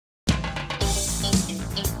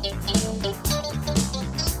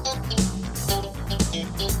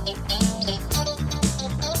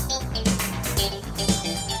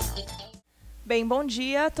Bem, bom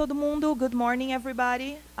dia, todo mundo. Good morning,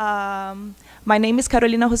 everybody. My name is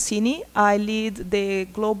Carolina Rossini. I lead the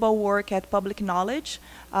global work at Public Knowledge.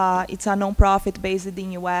 It's a non-profit based in the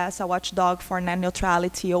US, a watchdog for net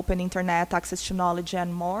neutrality, open internet, access to knowledge,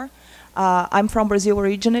 and more. I'm from Brazil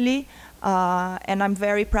originally, and I'm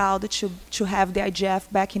very proud to have the IGF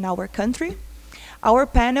back in our country. Our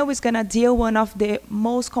panel is going to deal one of the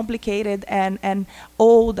most complicated and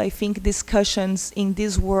old, I think, discussions in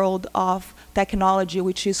this world of technology,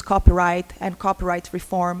 which is copyright and copyright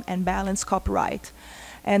reform and balanced copyright.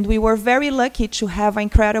 And we were very lucky to have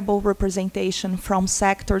incredible representation from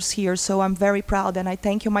sectors here, so I'm very proud, and I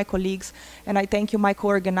thank you, my colleagues, and I thank you, my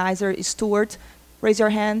co-organizer, Stuart. Raise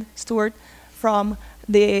your hand, Stuart, from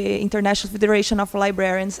the International Federation of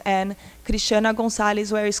Librarians, and Cristiana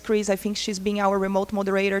Gonzalez, where is Chris? I think she's being our remote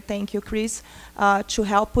moderator. Thank you, Chris, to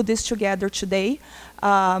help put this together today.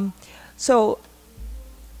 So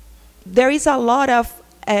there is a lot of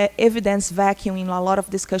evidence vacuum in a lot of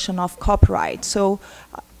discussion of copyright. So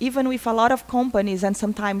even with a lot of companies and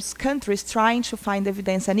sometimes countries trying to find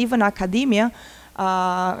evidence, and even academia,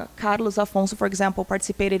 Carlos Afonso, for example,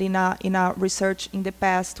 participated in a research in the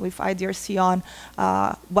past with IDRC on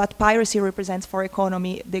what piracy represents for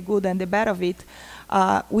economy, the good and the bad of it.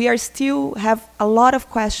 We are still have a lot of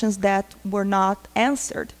questions that were not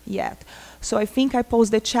answered yet. So I think I pose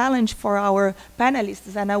the challenge for our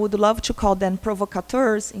panelists, and I would love to call them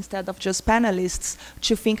provocateurs instead of just panelists,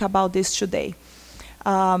 to think about this today.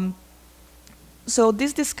 So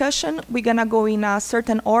this discussion, we're going to go in a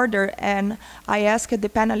certain order, and I asked the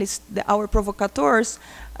panelists, our provocateurs,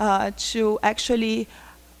 to actually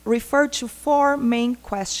refer to 4 main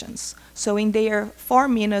questions. So in their 4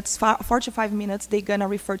 minutes, 4 to 5 minutes, they're going to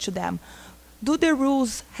refer to them. Do the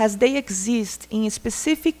rules, as they exist in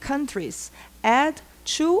specific countries, add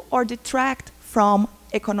to or detract from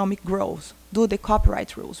economic growth? Do the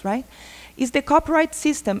copyright rules, right? Is the copyright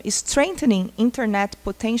system strengthening internet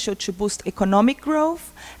potential to boost economic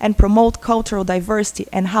growth and promote cultural diversity,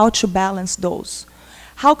 and how to balance those?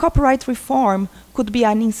 How copyright reform could be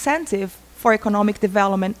an incentive for economic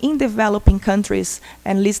development in developing countries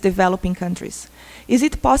and least developing countries? Is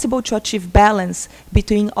it possible to achieve balance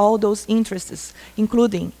between all those interests,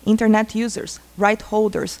 including internet users, right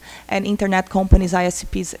holders, and internet companies,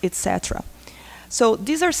 ISPs, etc.? So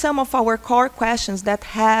these are some of our core questions that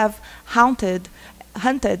have hunted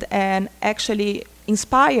and actually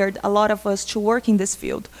inspired a lot of us to work in this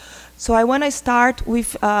field. So I want to start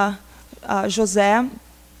with José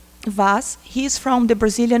Vaz. He's from the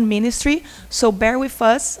Brazilian ministry, so bear with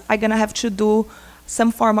us. I'm going to have to do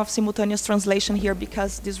some form of simultaneous translation here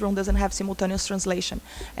because this room doesn't have simultaneous translation.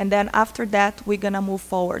 And then after that, we're going to move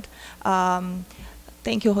forward.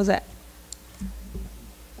 Thank you, José.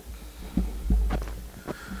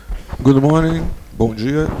 Good morning, bom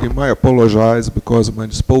dia, and I apologize because my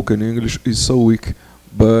spoken English is so weak,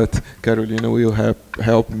 but Carolina will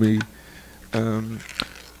help me.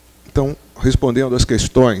 Então, respondendo às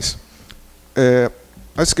questões,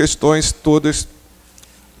 as questões todas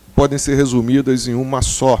podem ser resumidas em uma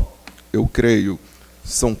só, eu creio.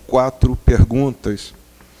 São 4 perguntas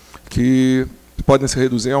que podem se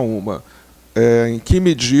reduzir a uma. Em que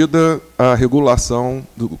medida a regulação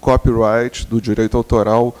do copyright, do direito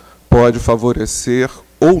autoral, pode favorecer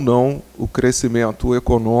ou não o crescimento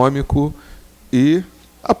econômico e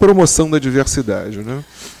a promoção da diversidade, né?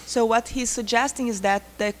 So what he's suggesting is that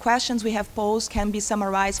the questions we have posed can be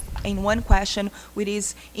summarized in one question, which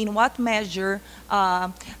is in what measure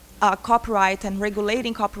copyright and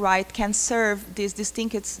regulating copyright can serve this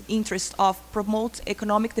distinct interest of promote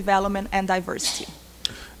economic development and diversity.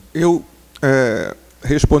 Eu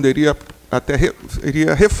responderia,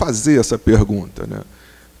 iria refazer essa pergunta, né?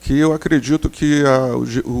 Que eu acredito que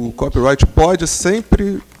o copyright pode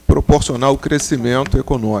sempre proporcionar o crescimento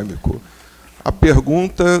econômico. A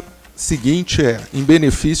pergunta seguinte é, em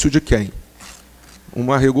benefício de quem?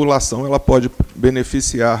 Uma regulação ela pode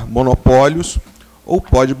beneficiar monopólios ou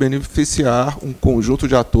pode beneficiar um conjunto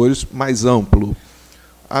de atores mais amplo.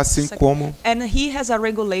 Assim como... And he has a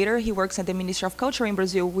regulator, he works at the Ministry of Culture in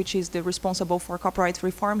Brazil, which is the responsible for copyright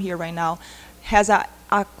reform here right now, has a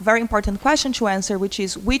very important question to answer, which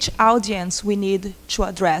is which audience we need to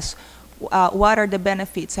address. What are the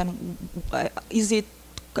benefits, and is it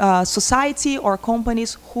society or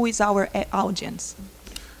companies? Who is our audience?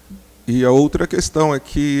 E a outra questão é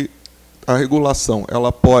que a regulação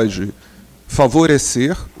ela pode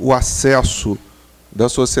favorecer o acesso da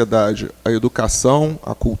sociedade à educação,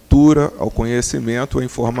 à cultura, ao conhecimento, à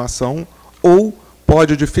informação, ou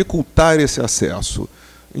pode dificultar esse acesso.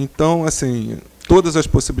 Então, assim, todas as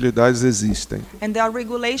possibilidades existem. And the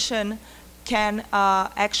regulation can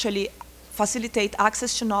actually facilitate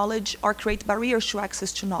access to knowledge or create barriers to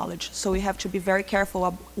access to knowledge. So we have to be very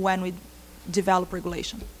careful when we develop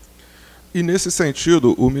regulation. E nesse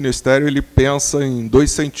sentido, o Ministério ele pensa em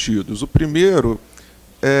dois sentidos. O primeiro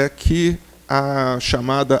é que a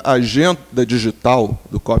chamada agenda digital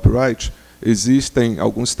do copyright, existem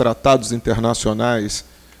alguns tratados internacionais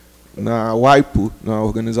na WIPO, na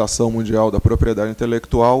Organização Mundial da Propriedade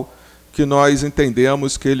Intelectual, que nós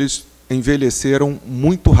entendemos que eles envelheceram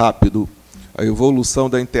muito rápido. A evolução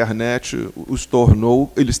da internet os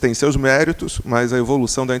tornou, eles têm seus méritos, mas a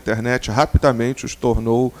evolução da internet rapidamente os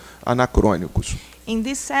tornou anacrônicos. In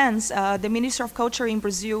this sense, the Ministry of Culture in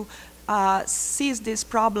Brazil sees this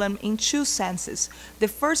problem in two senses. The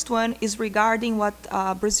first one is regarding what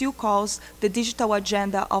Brazil calls the digital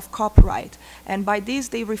agenda of copyright. And by this,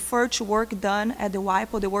 they refer to work done at the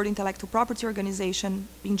WIPO, the World Intellectual Property Organization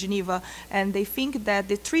in Geneva, and they think that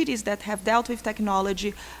the treaties that have dealt with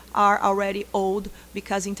technology are already old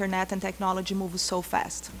because internet and technology move so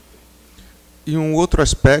fast. E outro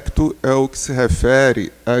aspecto é o que se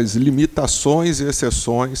refere às limitações e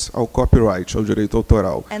exceções ao copyright, ao direito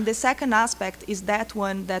autoral. And the second aspect is that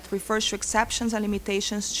one that refers to exceptions and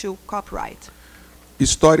limitations to copyright.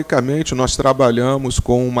 Historicamente, nós trabalhamos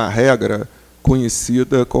com uma regra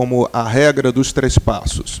conhecida como a regra dos 3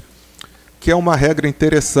 passos, que é uma regra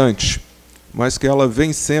interessante, mas que ela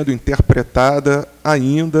vem sendo interpretada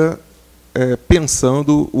ainda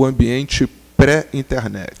pensando o ambiente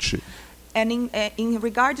pré-internet. And in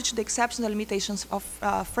regard to the exceptions and limitations of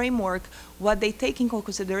framework, what they take into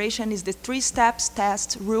consideration is the 3 steps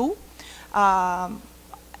test rule.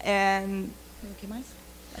 And o que mais?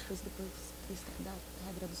 Da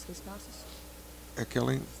regra dos 3 passos. É que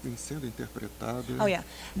ela vem sendo interpretada. Oh yeah,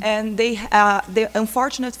 and the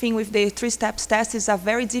unfortunate thing with the 3 steps test is a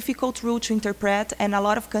very difficult rule to interpret, and a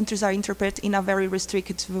lot of countries are interpreted in a very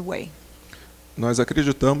restrictive way. Nós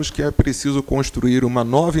acreditamos que é preciso construir uma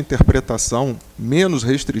nova interpretação menos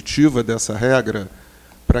restritiva dessa regra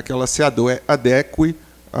para que ela se adeque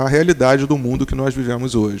à realidade do mundo que nós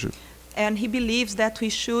vivemos hoje. And he believes that we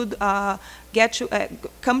should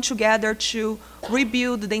come together to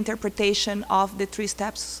rebuild the interpretation of the 3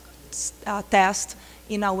 steps test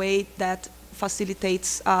in a way that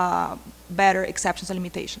facilitates better exceptions and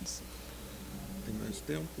limitations. Tem mais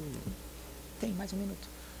tempo? Tem mais 1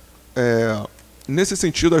 minuto. Nesse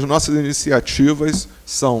sentido, as nossas iniciativas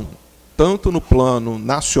são tanto no plano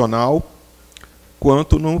nacional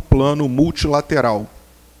quanto no plano multilateral.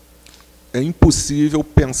 É impossível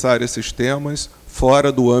pensar esses temas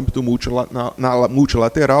fora do âmbito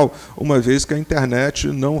multilateral, uma vez que a internet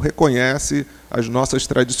não reconhece as nossas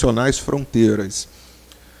tradicionais fronteiras.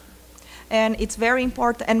 And it's very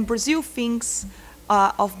important, and Brazil thinks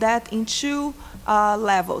of that in 2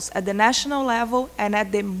 levels, at the national level and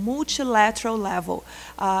at the multilateral level.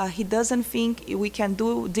 He doesn't think we can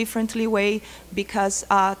do differently way because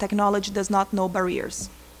technology does not know barriers.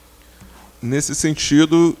 Nesse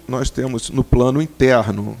sentido, nós temos no plano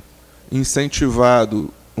interno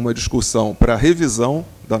incentivado uma discussão para a revisão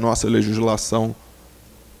da nossa legislação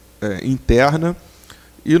interna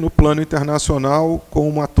e no plano internacional com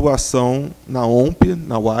uma atuação na OMP,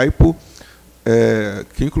 na WIPO,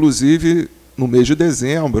 que inclusive no mês de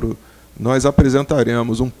dezembro nós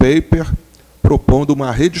apresentaremos um paper propondo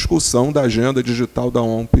uma rediscussão da agenda digital da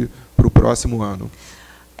OMP para o próximo ano.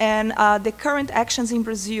 And the current actions in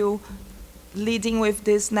Brazil leading with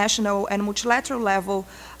this national and multilateral level,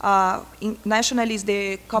 nationally is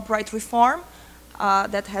the copyright reform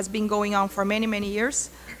that has been going on for many, many years,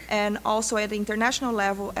 and also at the international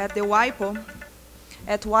level at the WIPO,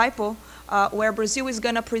 where Brazil is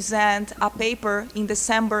going to present a paper in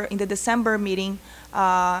the December meeting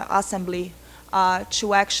assembly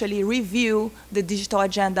to actually review the digital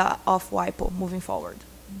agenda of WIPO moving forward.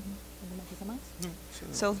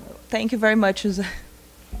 So thank you very much, Jose.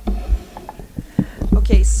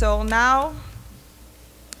 Okay, so now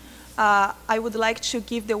I would like to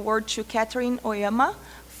give the word to Catherine Oyama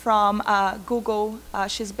from Google.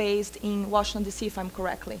 She's based in Washington, D.C., if I'm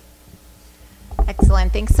correctly.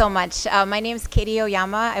 Excellent. Thanks so much. My name is Katie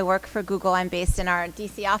Oyama. I work for Google. I'm based in our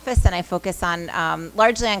DC office, and I focus on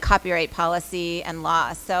largely on copyright policy and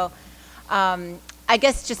law. So I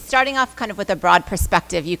guess just starting off kind of with a broad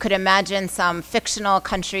perspective, you could imagine some fictional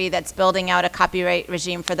country that's building out a copyright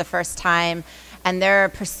regime for the first time, and they're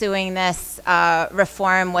pursuing this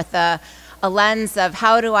reform with a lens of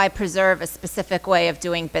how do I preserve a specific way of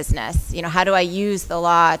doing business? You know, how do I use the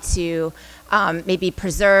law to maybe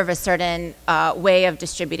preserve a certain way of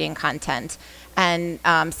distributing content? And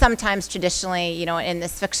sometimes traditionally, you know, in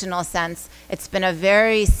this fictional sense, it's been a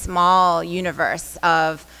very small universe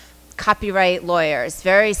of copyright lawyers,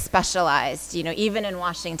 very specialized. You know, even in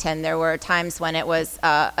Washington, there were times when it was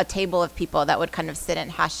a table of people that would kind of sit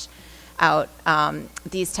and hash out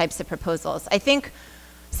these types of proposals. I think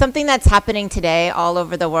something that's happening today all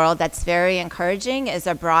over the world that's very encouraging is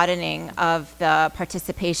a broadening of the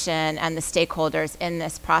participation and the stakeholders in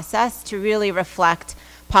this process to really reflect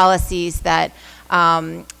policies that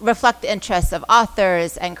reflect the interests of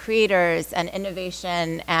authors and creators and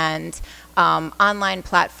innovation and online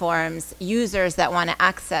platforms, users that want to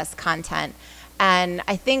access content. And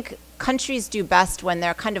I think countries do best when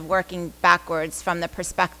they're kind of working backwards from the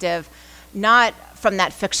perspective, not from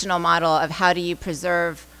that fictional model of how do you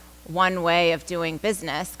preserve one way of doing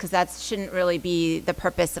business, because that shouldn't really be the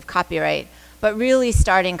purpose of copyright, but really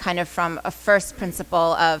starting kind of from a first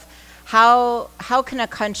principle of how can a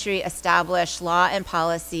country establish law and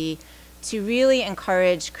policy to really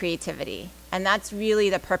encourage creativity? And that's really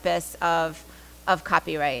the purpose of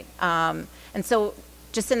copyright. And so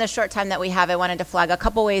just in the short time that we have, I wanted to flag a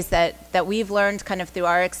couple ways that we've learned kind of through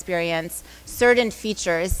our experience, certain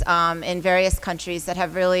features in various countries that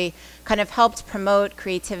have really kind of helped promote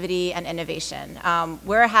creativity and innovation.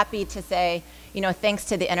 We're happy to say, you know, thanks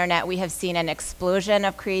to the internet, we have seen an explosion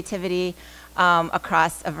of creativity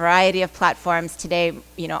across a variety of platforms today,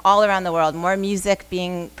 you know, all around the world, more music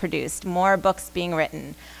being produced, more books being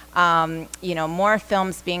written, you know, more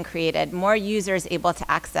films being created, more users able to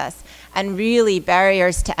access, and really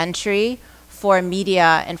barriers to entry for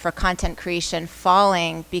media and for content creation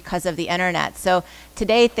falling because of the internet. So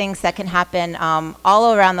today, things that can happen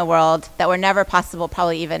all around the world that were never possible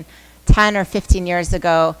probably even 10 or 15 years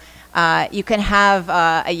ago. You can have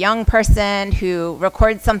a young person who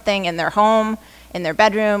records something in their home, in their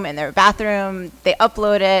bedroom, in their bathroom. They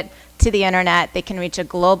upload it to the internet. They can reach a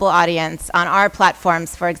global audience. On our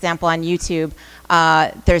platforms, for example, on YouTube,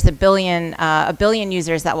 there's a billion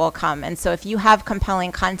users that will come. And so if you have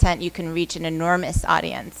compelling content, you can reach an enormous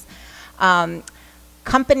audience.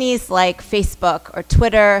 Companies like Facebook or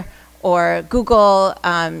Twitter or Google,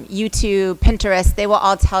 YouTube, Pinterest, they will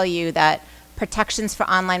all tell you that protections for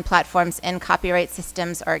online platforms and copyright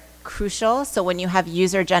systems are crucial. So when you have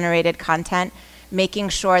user-generated content, making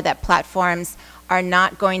sure that platforms are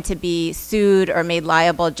not going to be sued or made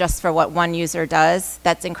liable just for what one user does,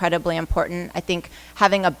 that's incredibly important. I think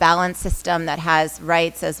having a balanced system that has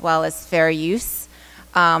rights as well as fair use,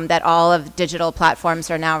 that all of digital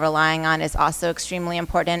platforms are now relying on, is also extremely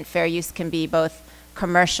important. Fair use can be both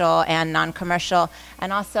commercial and non-commercial,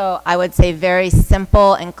 and also I would say very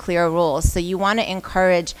simple and clear rules. So you want to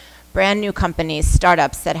encourage brand new companies,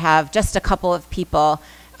 startups that have just a couple of people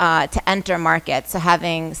to enter markets. So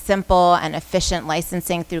having simple and efficient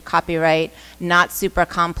licensing through copyright, not super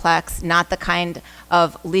complex, not the kind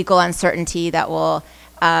of legal uncertainty that will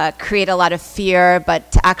create a lot of fear,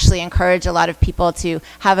 but to actually encourage a lot of people to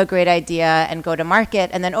have a great idea and go to market.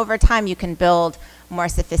 And then over time you can build more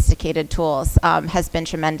sophisticated tools, has been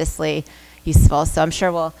tremendously useful. So I'm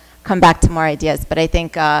sure we'll come back to more ideas, but I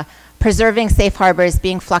think preserving safe harbors,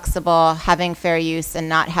 being flexible, having fair use, and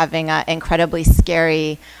not having an incredibly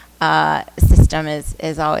scary system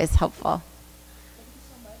is always helpful.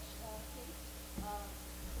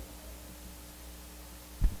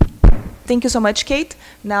 Thank you so much, Kate.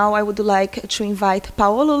 Now I would like to invite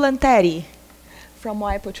Paolo Lanteri from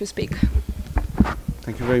WIPO to speak.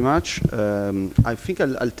 Thank you very much. I think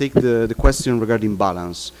I'll take the question regarding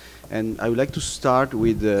balance, and I would like to start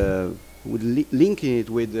with linking it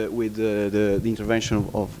with the intervention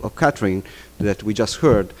of Catherine that we just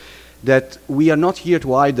heard. That we are not here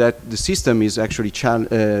to hide that the system is actually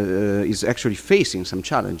facing some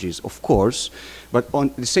challenges, of course, but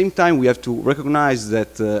at the same time we have to recognize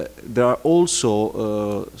that there are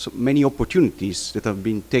also so many opportunities that have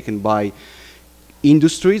been taken by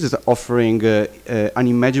industries that are offering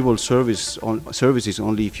unimaginable services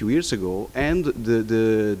only a few years ago, and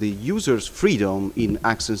the user's freedom in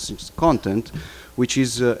accessing content, which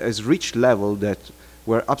is has reached level that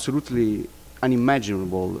were absolutely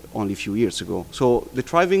unimaginable only a few years ago. So the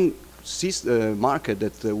thriving market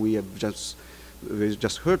that we have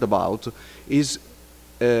just heard about is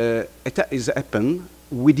happen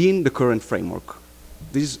within the current framework.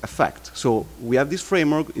 This is a fact. So we have this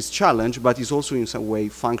framework, it's challenged, but it's also in some way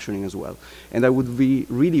functioning as well. And I would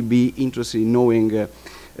really be interested in knowing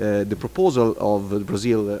the proposal of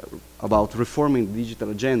Brazil about reforming the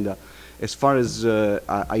digital agenda. As far as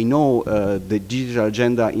I know, the digital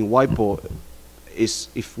agenda in WIPO is,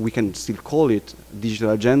 if we can still call it,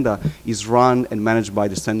 digital agenda, is run and managed by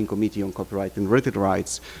the Standing Committee on Copyright and Related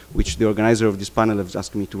Rights, which the organizer of this panel has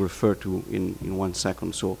asked me to refer to in 1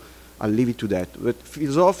 second. So I'll leave it to that. But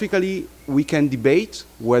philosophically, we can debate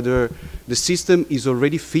whether the system is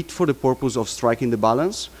already fit for the purpose of striking the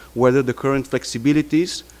balance, whether the current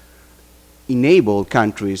flexibilities enable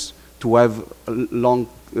countries to have a large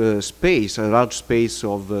space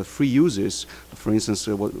of free uses, for instance,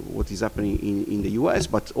 what is happening in the US,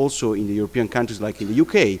 but also in the European countries like in the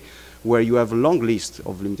UK, where you have a long list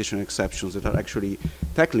of limitation exceptions that are actually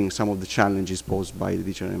tackling some of the challenges posed by the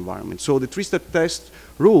digital environment. So the three-step test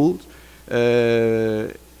rule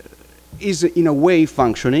is in a way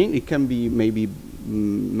functioning. It can be maybe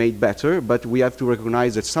made better, but we have to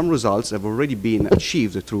recognize that some results have already been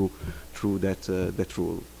achieved through that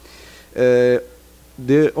rule.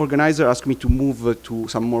 The organizer asked me to move to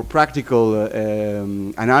some more practical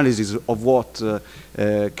analysis of what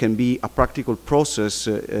can be a practical process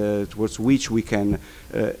towards which we can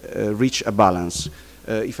reach a balance.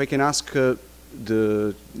 If I can ask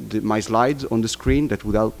my slides on the screen, that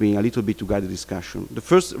would help me a little bit to guide the discussion. The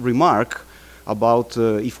first remark about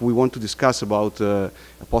if we want to discuss about a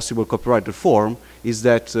possible copyright reform is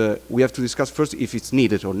that we have to discuss first if it's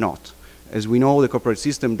needed or not. As we know, the copyright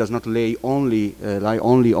system does not lie only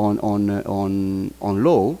on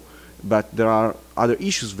law, but there are other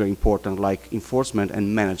issues very important like enforcement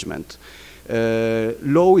and management.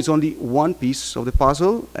 Law is only one piece of the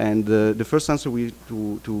puzzle, and the first answer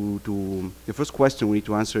the first question we need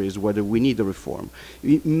to answer is whether we need a reform.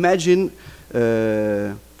 Imagine,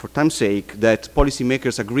 for time's sake, that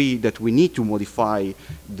policymakers agree that we need to modify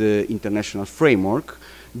the international framework.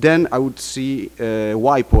 Then I would see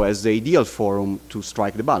WIPO as the ideal forum to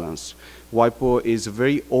strike the balance. WIPO is a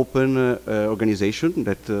very open organization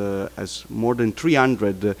that has more than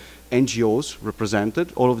 300 NGOs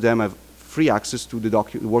represented. All of them have free access to the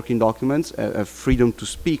working documents, freedom to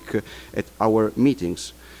speak at our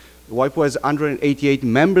meetings. WIPO has 188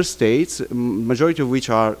 member states, majority of which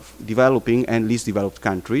are developing and least developed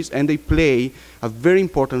countries, and they play a very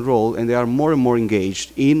important role, and they are more and more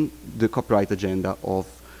engaged in the copyright agenda of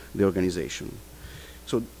the organization.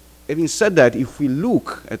 So having said that, if we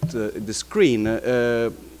look at the screen,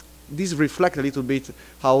 these reflect a little bit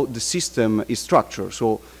how the system is structured.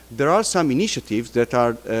 So there are some initiatives that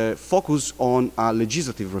are focused on a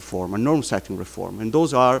legislative reform, a norm-setting reform, and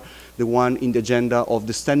those are the one in the agenda of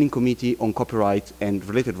the Standing Committee on Copyright and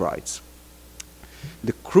Related Rights.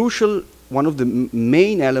 The crucial, one of the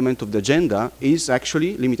main elements of the agenda is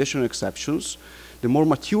actually limitation exceptions. The more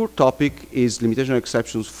mature topic is limitation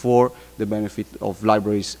exceptions for the benefit of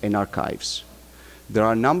libraries and archives. There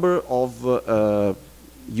are a number of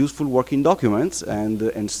useful working documents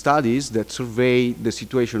and studies that survey the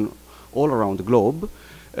situation all around the globe.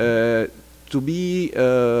 To be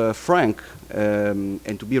frank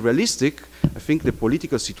and to be realistic, I think the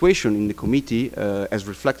political situation in the committee, as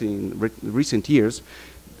reflected in recent years,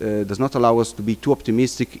 does not allow us to be too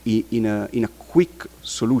optimistic in a quick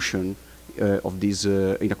solution of this,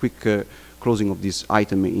 in a quick closing of this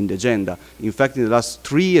item in the agenda. In fact, in the last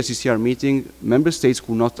 3 SCCR meetings, member states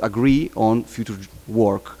could not agree on future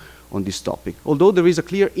work on this topic. Although there is a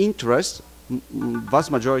clear interest, vast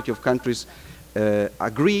majority of countries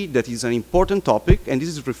agree that it's an important topic, and this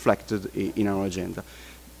is reflected in our agenda.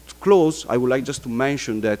 To close, I would like just to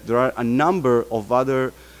mention that there are a number of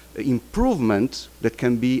other improvement that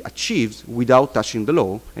can be achieved without touching the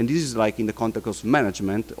law, and this is like in the context of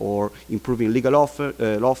management or improving legal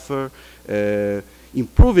offer,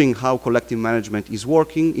 improving how collective management is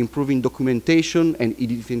working, improving documentation and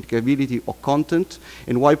identifiability of content,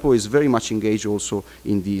 and WIPO is very much engaged also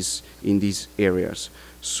in these areas.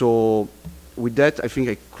 So with that, I think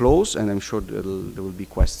I close, and I'm sure there will be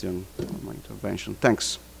questions on my intervention.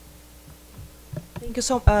 Thanks. Thank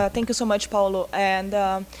you so much, Paulo. And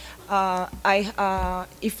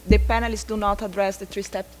if the panelists do not address the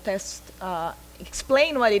three-step test,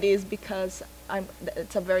 explain what it is, because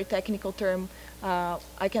it's a very technical term.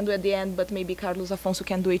 I can do it at the end, but maybe Carlos Afonso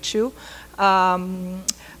can do it too.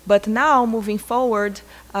 But now, moving forward,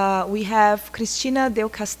 we have Cristina Del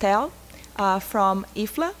Castel from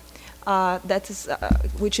IFLA,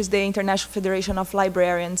 which is the International Federation of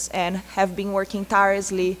Librarians, and have been working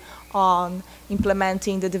tirelessly on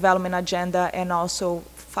implementing the development agenda and also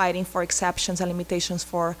fighting for exceptions and limitations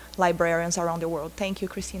for librarians around the world. Thank you,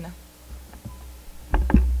 Cristina.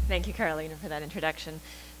 Thank you, Carolina, for that introduction.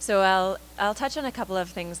 So I'll touch on a couple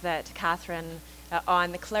of things that Catherine,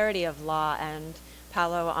 on the clarity of law, and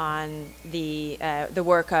Paulo on the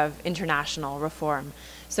work of international reform.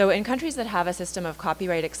 So in countries that have a system of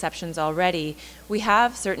copyright exceptions already, we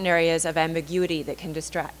have certain areas of ambiguity that can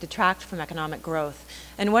detract from economic growth.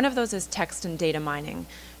 And one of those is text and data mining.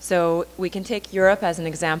 So we can take Europe as an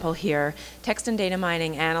example here. Text and data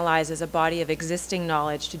mining analyzes a body of existing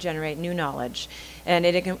knowledge to generate new knowledge. And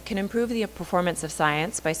it can improve the performance of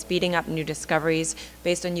science by speeding up new discoveries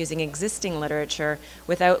based on using existing literature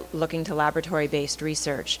without looking to laboratory-based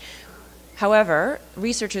research. However,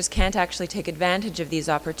 researchers can't actually take advantage of these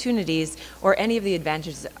opportunities or any of the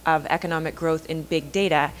advantages of economic growth in big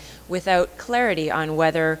data without clarity on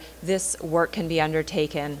whether this work can be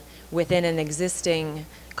undertaken within an existing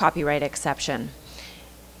copyright exception.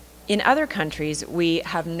 In other countries, we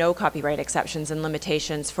have no copyright exceptions and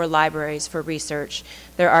limitations for libraries for research.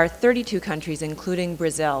 There are 32 countries, including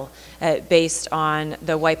Brazil, based on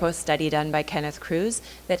the WIPO study done by Kenneth Cruz,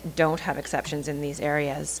 that don't have exceptions in these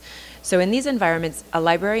areas. So in these environments, a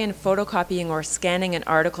librarian photocopying or scanning an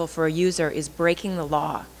article for a user is breaking the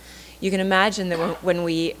law. You can imagine that when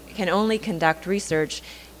we can only conduct research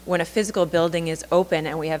when a physical building is open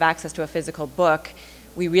and we have access to a physical book,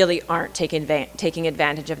 we really aren't taking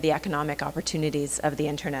advantage of the economic opportunities of the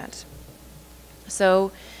internet.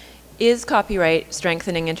 So is copyright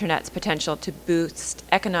strengthening internet's potential to boost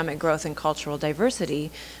economic growth and cultural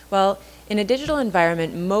diversity? Well, in a digital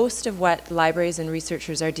environment, most of what libraries and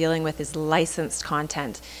researchers are dealing with is licensed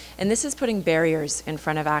content. And this is putting barriers in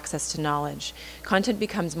front of access to knowledge. Content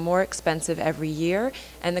becomes more expensive every year,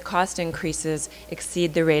 and the cost increases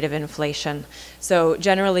exceed the rate of inflation. So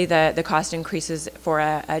generally, the cost increases for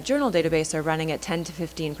a journal database are running at 10 to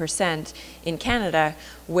 15% in Canada,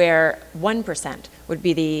 where 1% would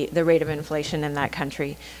be the rate of inflation in that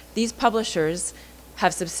country. These publishers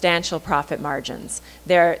have substantial profit margins.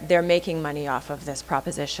 They're making money off of this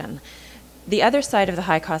proposition. The other side of the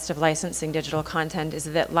high cost of licensing digital content is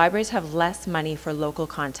that libraries have less money for local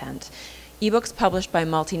content. Ebooks published by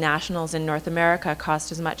multinationals in North America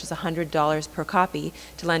cost as much as $100 per copy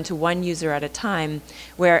to lend to one user at a time,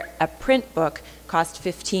 where a print book cost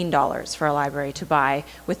 $15 for a library to buy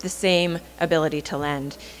with the same ability to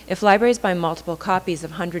lend. If libraries buy multiple copies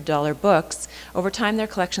of $100 books, over time their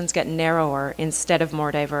collections get narrower instead of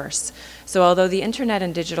more diverse. So although the internet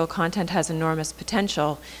and digital content has enormous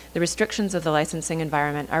potential, the restrictions of the licensing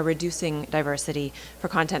environment are reducing diversity for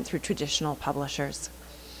content through traditional publishers.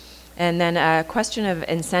 And then a question of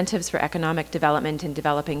incentives for economic development in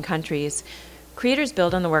developing countries. Creators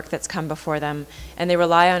build on the work that's come before them, and they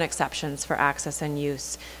rely on exceptions for access and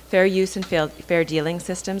use. Fair use and fair dealing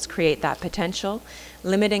systems create that potential,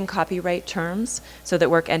 limiting copyright terms so that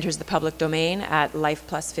work enters the public domain at life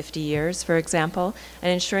plus 50 years, for example,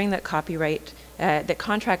 and ensuring that that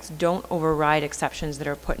contracts don't override exceptions that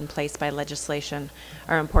are put in place by legislation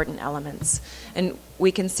are important elements. And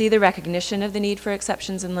we can see the recognition of the need for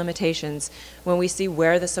exceptions and limitations when we see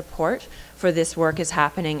where the support for this work is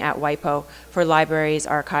happening at WIPO for libraries,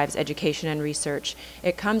 archives, education, and research.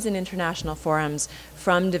 It comes in international forums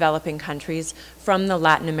from developing countries, from the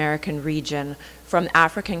Latin American region, from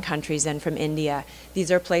African countries, and from India. These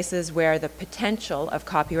are places where the potential of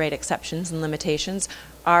copyright exceptions and limitations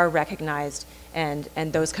are recognized, and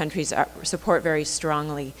those countries support very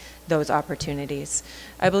strongly those opportunities.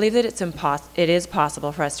 I believe that it is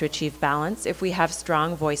possible for us to achieve balance if we have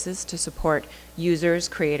strong voices to support users,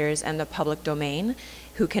 creators, and the public domain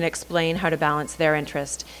who can explain how to balance their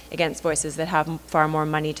interest against voices that have far more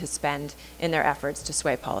money to spend in their efforts to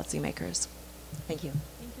sway policymakers. Thank you.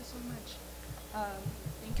 Thank you so much.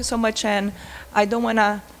 Thank you so much, and I don't want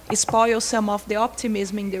to spoil some of the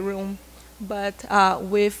optimism in the room, but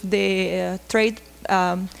with the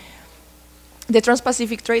the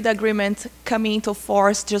Trans-Pacific Trade Agreement coming into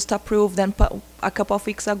force, just approved and a couple of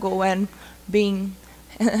weeks ago and being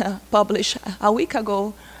published a week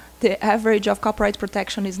ago, the average of copyright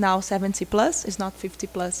protection is now 70 plus, it's not 50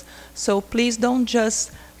 plus. So please don't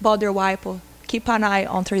just bother WIPO, keep an eye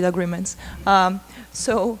on trade agreements.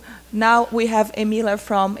 So now we have Emila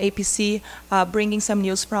from APC bringing some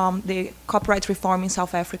news from the copyright reform in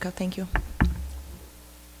South Africa. Thank you.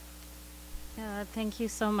 Thank you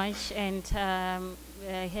so much, and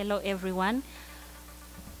hello everyone.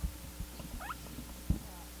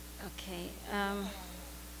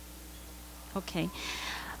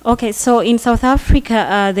 Okay, so in South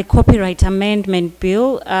Africa, the Copyright Amendment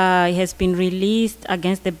Bill has been released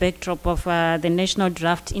against the backdrop of the National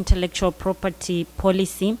Draft Intellectual Property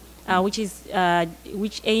Policy,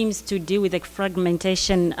 which aims to deal with the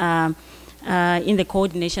fragmentation in the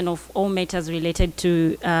coordination of all matters related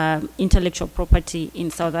to intellectual property in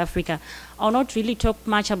South Africa. I'll not really talk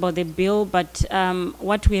much about the bill, but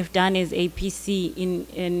what we have done as APC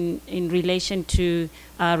in relation to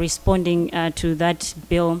responding to that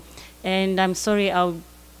bill. And I'm sorry, I'll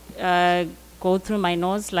go through my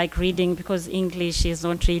notes like reading, because English is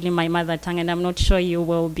not really my mother tongue, and I'm not sure you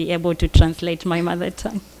will be able to translate my mother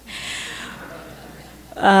tongue.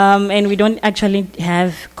 And we don't actually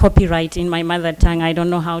have copyright in my mother tongue. I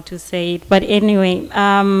don't know how to say it. But anyway,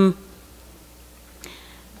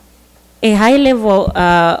 a high level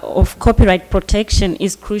of copyright protection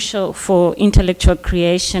is crucial for intellectual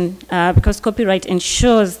creation because copyright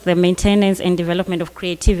ensures the maintenance and development of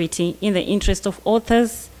creativity in the interest of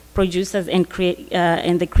authors, producers, and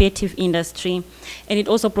the creative industry. And it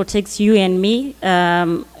also protects you and me,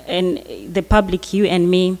 and the public, you and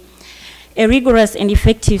me. A rigorous and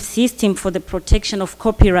effective system for the protection of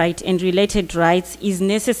copyright and related rights is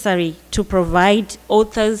necessary to provide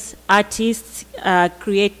authors, artists,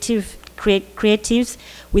 creatives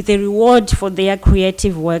with a reward for their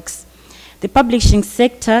creative works. The publishing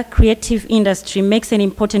sector, creative industry, makes an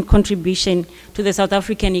important contribution to the South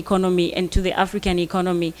African economy and to the African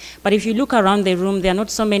economy. But if you look around the room, there are not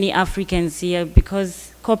so many Africans here, because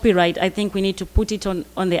copyright, I think we need to put it on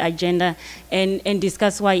the agenda and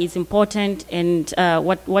discuss why it's important and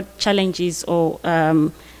what challenges or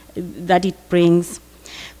that it brings.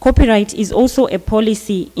 Copyright is also a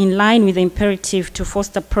policy in line with the imperative to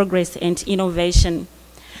foster progress and innovation.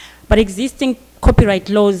 But existing copyright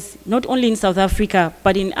laws, not only in South Africa,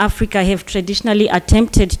 but in Africa, have traditionally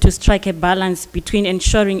attempted to strike a balance between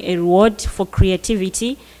ensuring a reward for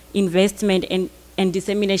creativity, investment, and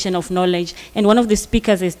dissemination of knowledge. And one of the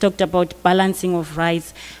speakers has talked about balancing of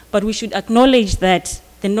rights. But we should acknowledge that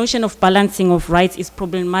the notion of balancing of rights is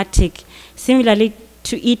problematic, similarly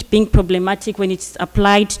to it being problematic when it's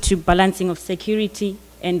applied to balancing of security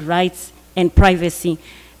and rights and privacy,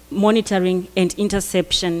 monitoring and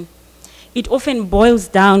interception. It often boils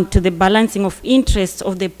down to the balancing of interests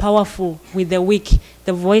of the powerful with the weak,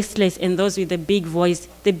 the voiceless and those with the big voice,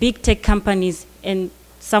 the big tech companies and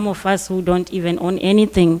some of us who don't even own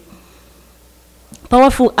anything.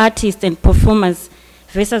 Powerful artists and performers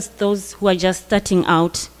versus those who are just starting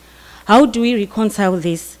out. How do we reconcile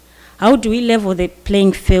this? How do we level the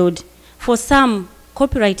playing field? For some,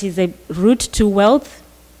 copyright is a route to wealth,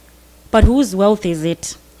 but whose wealth is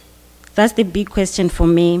it? That's the big question for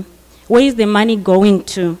me. Where is the money going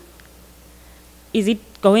to? Is it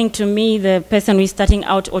going to me, the person who is starting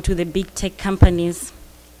out, or to the big tech companies?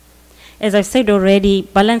 As I've said already,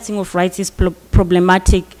 balancing of rights is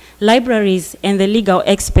problematic. Libraries and the legal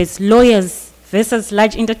experts, lawyers versus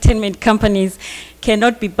large entertainment companies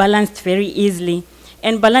cannot be balanced very easily.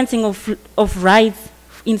 And balancing of rights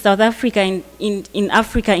in South Africa and in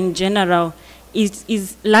Africa in general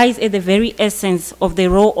lies at the very essence of the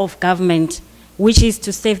role of government, which is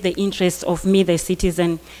to save the interests of me, the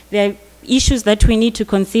citizen. There are issues that we need to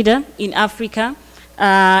consider in Africa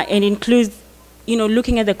and includes,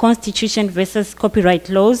 looking at the constitution versus copyright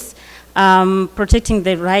laws, protecting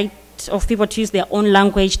the right of people to use their own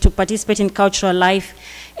language, to participate in cultural life.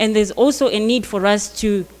 And there's also a need for us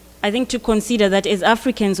to consider that as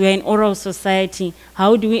Africans, we're an oral society.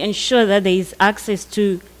 How do we ensure that there is access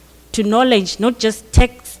to knowledge, not just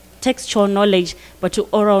textual knowledge, but to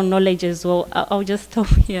oral knowledge as well? I'll just stop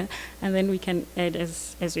here, and then we can add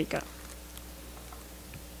as we go.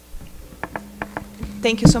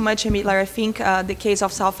 Thank you so much, Emilia. I think the case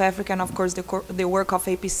of South Africa and, of course, the work of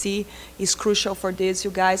APC is crucial for this. You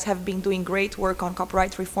guys have been doing great work on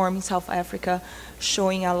copyright reform in South Africa,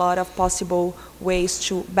 showing a lot of possible ways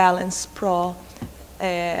to balance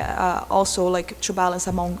also like to balance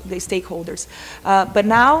among the stakeholders. But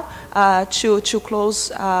now, to close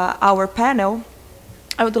our panel,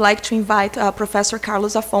 I would like to invite Professor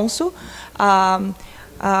Carlos Afonso.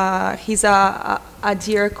 He's a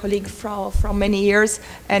dear colleague from many years,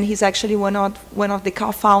 and he's actually one of the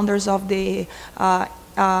co-founders of the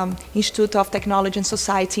Institute of Technology and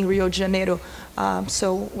Society in Rio de Janeiro.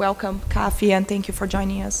 So welcome, Kafi, and thank you for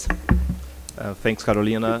joining us. Thanks,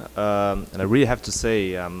 Carolina. And I really have to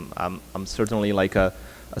say, I'm certainly like a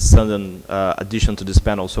sudden addition to this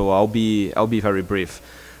panel, so I'll be very brief.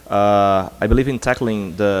 I believe in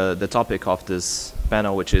tackling the topic of this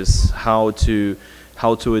panel, which is how to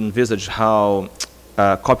envisage how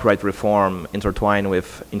copyright reform intertwine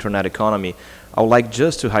with internet economy. I would like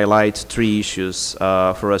just to highlight 3 issues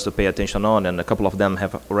for us to pay attention on, and a couple of them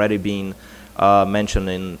have already been mentioned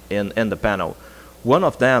in the panel. One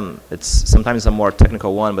of them, it's sometimes a more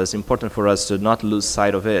technical one, but it's important for us to not lose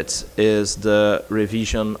sight of it, is the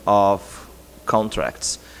revision of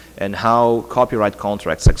contracts and how copyright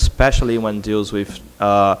contracts, especially when deals with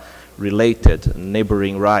related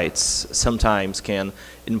neighboring rights, sometimes can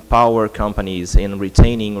empower companies in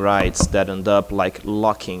retaining rights that end up like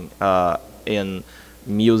locking in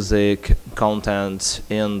music content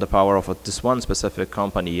in the power of this one specific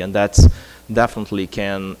company, and that's definitely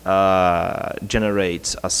can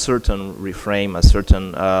generate a certain reframe, a certain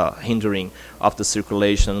hindering of the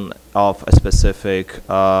circulation of a specific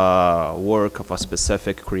work, of a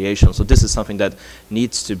specific creation. So this is something that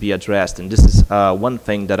needs to be addressed, and this is one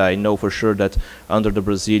thing that I know for sure that under the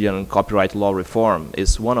Brazilian copyright law reform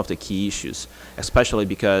is one of the key issues, especially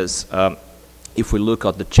because if we look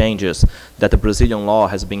at the changes that the Brazilian law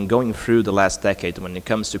has been going through the last decade when it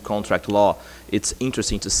comes to contract law, it's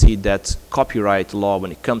interesting to see that copyright law,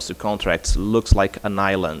 when it comes to contracts, looks like an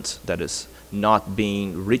island that is not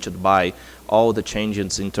being reached by all the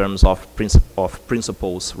changes in terms of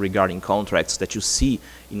principles regarding contracts that you see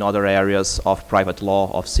in other areas of private law,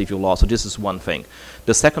 of civil law. So this is one thing.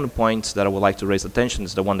 The second point that I would like to raise attention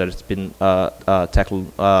is the one that has been tackled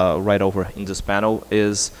right over in this panel,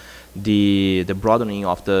 is the broadening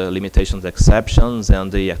of the limitations exceptions and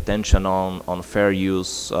the attention on fair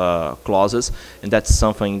use clauses. And that's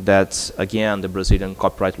something that, again, the Brazilian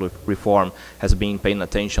copyright reform has been paying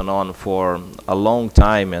attention on for a long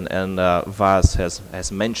time, and Vaz has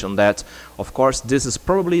mentioned that. Of course, this is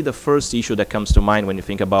probably the first issue that comes to mind when you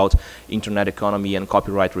think about internet economy and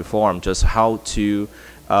copyright reform, just how to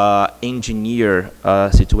engineer a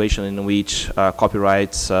situation in which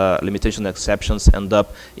copyright limitation exceptions end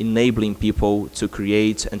up enabling people to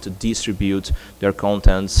create and to distribute their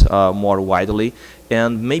contents more widely.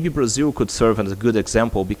 And maybe Brazil could serve as a good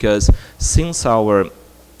example, because since our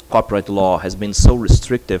copyright law has been so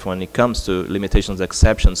restrictive when it comes to limitations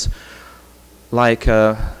exceptions, like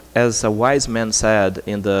as a wise man said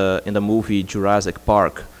in the movie Jurassic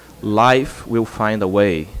Park, life will find a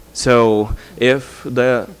way. So if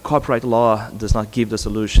the copyright law does not give the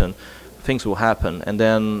solution, things will happen. And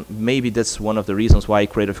then maybe that's one of the reasons why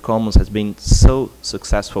Creative Commons has been so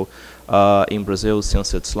successful in Brazil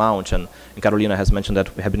since its launch. And Carolina has mentioned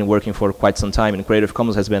that we have been working for quite some time, and Creative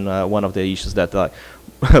Commons has been one of the issues that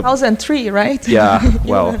 2003, right? Yeah,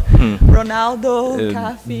 well, Ronaldo,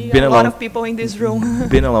 Cafe, a lot of people in this room.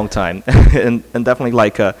 Been a long time. and definitely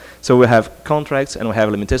like, so we have contracts and we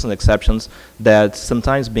have limitation exceptions that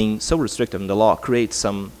sometimes being so restrictive in the law creates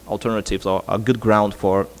some alternatives, or a good ground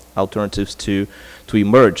for alternatives to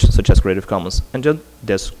emerge, such as Creative Commons. And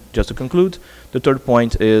just to conclude, the third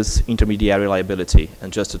point is intermediary liability,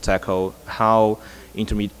 and just to tackle how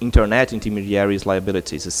internet intermediaries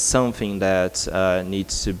liabilities is something that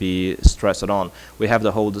needs to be stressed on. We have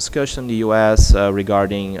the whole discussion in the US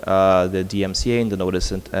regarding the DMCA and the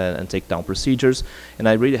notice and takedown procedures. And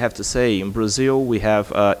I really have to say, in Brazil, we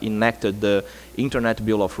have enacted the Internet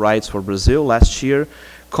Bill of Rights for Brazil last year.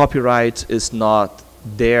 Copyright is not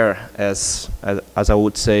there as I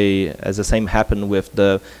would say, as the same happened with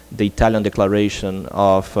the Italian Declaration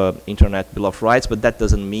of Internet Bill of Rights, but that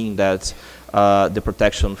doesn't mean that the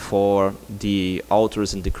protection for the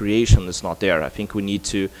authors and the creation is not there. I think we need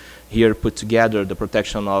to here put together the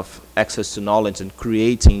protection of access to knowledge and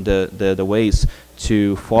creating the ways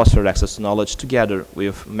to foster access to knowledge together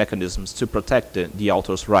with mechanisms to protect the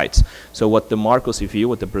author's rights. So what the Marco Civil,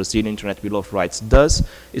 what the Brazilian Internet Bill of Rights does,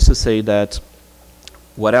 is to say that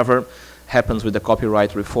whatever happens with the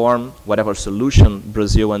copyright reform, whatever solution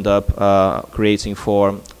Brazil end up creating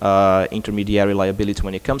for intermediary liability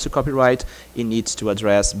when it comes to copyright, it needs to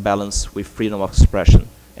address balance with freedom of expression.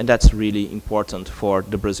 And that's really important for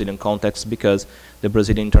the Brazilian context, because the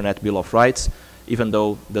Brazilian Internet Bill of Rights, even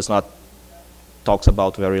though does not talks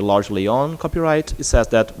about very largely on copyright, it says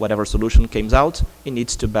that whatever solution comes out, it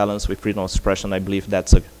needs to balance with freedom of expression. I believe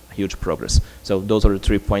that's a huge progress. So those are the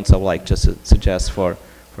 3 points I would like just to suggest for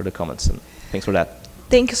the comments, and thanks for that.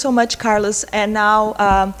 Thank you so much, Carlos. And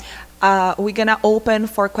now we're gonna open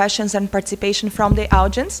for questions and participation from the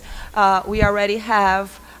audience. We already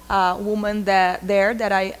have a woman there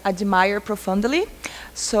that I admire profoundly.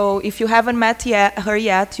 So if you haven't met her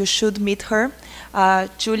yet, you should meet her.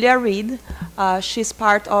 Julia Reed. She's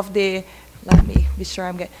part of the, let me be sure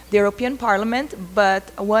I'm getting, the European Parliament, but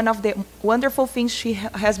one of the wonderful things she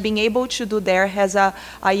has been able to do there as a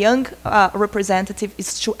young representative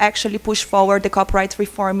is to actually push forward the copyright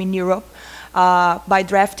reform in Europe by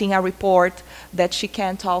drafting a report that she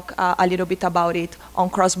can talk a little bit about it on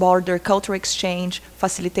cross-border cultural exchange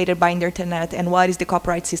facilitated by the internet, and what is the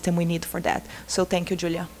copyright system we need for that. So thank you,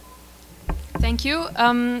 Julia. Thank you.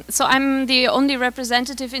 So I'm the only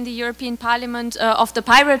representative in the European Parliament of the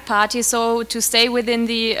Pirate Party, so to stay within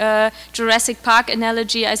the Jurassic Park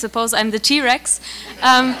analogy, I suppose I'm the T-Rex.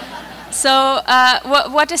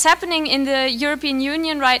 What is happening in the European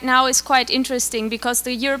Union right now is quite interesting, because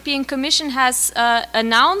the European Commission has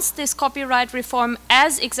announced this copyright reform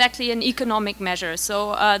as exactly an economic measure.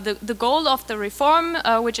 So the goal of the reform,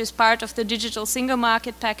 which is part of the digital single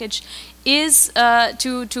market package, is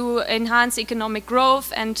to enhance economic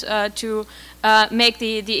growth and to make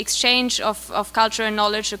the exchange of culture and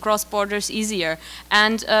knowledge across borders easier.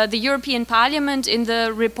 And the European Parliament, in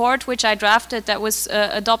the report which I drafted that was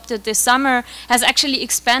adopted this summer, has actually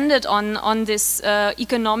expanded on this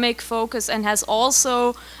economic focus, and has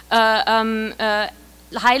also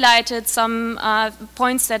highlighted some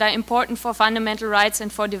points that are important for fundamental rights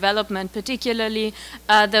and for development, particularly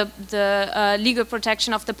the legal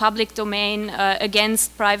protection of the public domain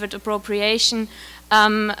against private appropriation,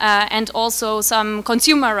 and also some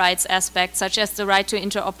consumer rights aspects, such as the right to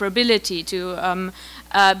interoperability, to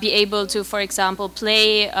be able to, for example,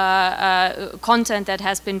 play content that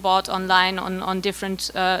has been bought online on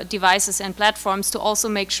different devices and platforms, to also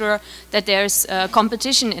make sure that there's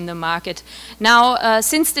competition in the market. Now,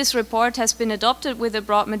 since this report has been adopted with a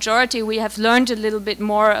broad majority, we have learned a little bit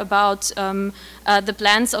more about the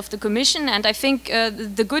plans of the Commission, and I think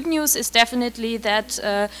the good news is definitely that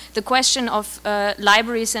the question of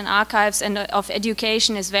libraries and archives and of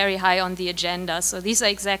education is very high on the agenda. So these are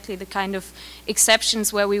exactly the kind of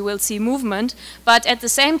exceptions where we will see movement. But at the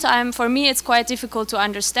same time, for me, it's quite difficult to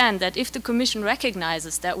understand that if the Commission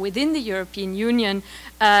recognizes that within the European Union,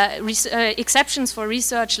 exceptions for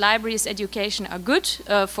research, libraries, education are good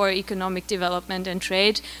for economic development and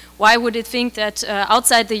trade, why would it think that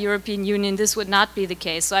outside the European Union this would not be the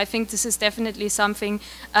case? So I think this is definitely something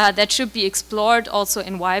that should be explored also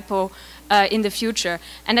in WIPO in the future.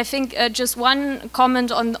 And I think just one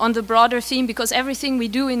comment on the broader theme, because everything we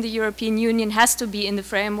do in the European Union has to be in the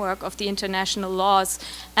framework of the international laws.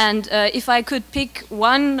 And if I could pick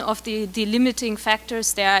one of the limiting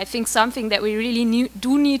factors there, I think something that we really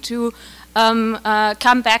do need to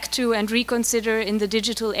come back to and reconsider in the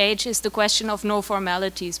digital age is the question of no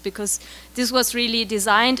formalities, because this was really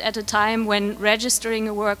designed at a time when registering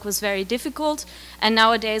a work was very difficult, and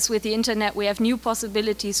nowadays with the internet we have new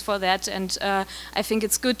possibilities for that, and I think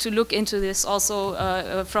it's good to look into this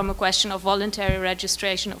also from a question of voluntary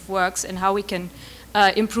registration of works and how we can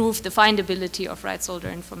improve the findability of rights holder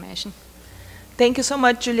information. Thank you so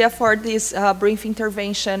much, Julia, for this brief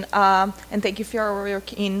intervention, and thank you for your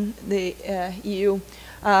work in the EU.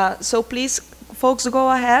 So please, folks, go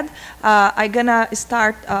ahead. I'm gonna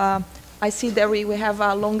start. I see that we have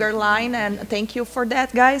a longer line, and thank you for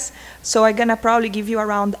that, guys. So I'm gonna probably give you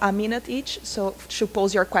around a minute each, so to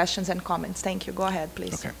pose your questions and comments. Thank you. Go ahead,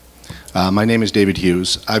 please. Okay. My name is David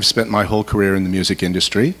Hughes. I've spent my whole career in the music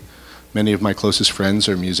industry. Many of my closest friends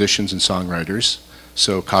are musicians and songwriters.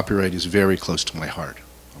 So copyright is very close to my heart.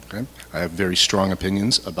 Okay? I have very strong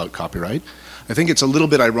opinions about copyright. I think it's a little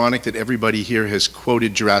bit ironic that everybody here has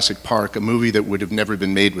quoted Jurassic Park, a movie that would have never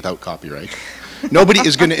been made without copyright. Nobody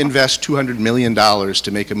is going to invest $200 million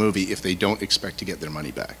to make a movie if they don't expect to get their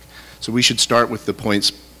money back. So we should start with the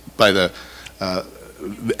points by the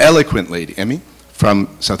eloquent lady, Emmy,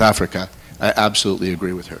 from South Africa. I absolutely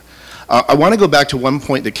agree with her. I want to go back to one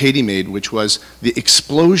point that Katie made, which was the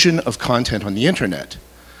explosion of content on the internet.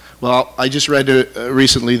 Well, I just read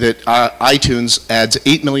recently that iTunes adds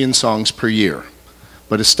 8 million songs per year.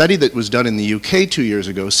 But a study that was done in the UK 2 years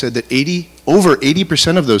ago said that over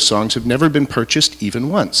 80% of those songs have never been purchased even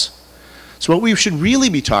once. So what we should really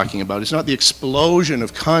be talking about is not the explosion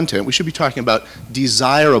of content. We should be talking about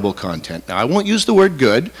desirable content. Now, I won't use the word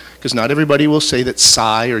good, because not everybody will say that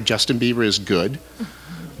Psy or Justin Bieber is good.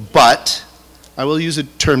 But I will use the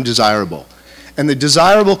term desirable. And the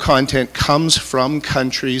desirable content comes from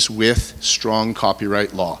countries with strong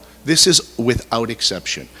copyright law. This is without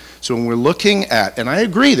exception. So when we're looking at, and I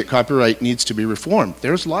agree that copyright needs to be reformed.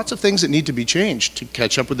 There's lots of things that need to be changed to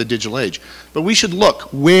catch up with the digital age. But we should look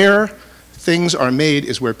where things are made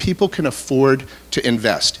is where people can afford to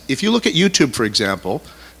invest. If you look at YouTube, for example,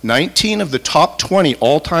 19 of the top 20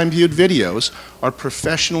 all-time viewed videos are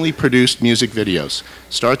professionally produced music videos.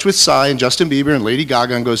 Starts with Psy and Justin Bieber and Lady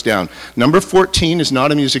Gaga and goes down. Number 14 is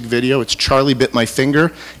not a music video, it's Charlie Bit My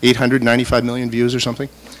Finger, 895 million views or something.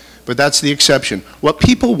 But that's the exception. What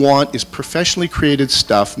people want is professionally created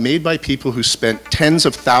stuff made by people who spent tens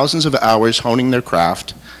of thousands of hours honing their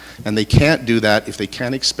craft, and they can't do that if they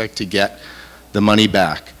can't expect to get the money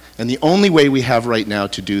back. And the only way we have right now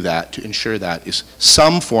to do that, to ensure that, is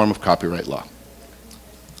some form of copyright law.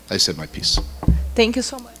 I said my piece. Thank you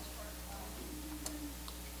so much.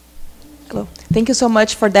 Hello. Thank you so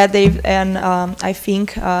much for that, Dave. And I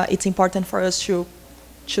think it's important for us to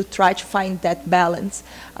try to find that balance.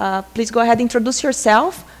 Please go ahead, introduce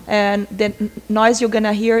yourself, and the noise you're going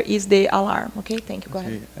to hear is the alarm. Okay? Thank you. Go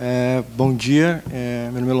ahead. Bom dia,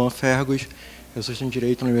 meu nome é Luan Fergos, eu sou estudante de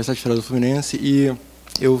Direito na Universidade Federal do Fluminense e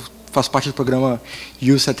eu faço parte do programa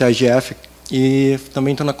Youth at IGF e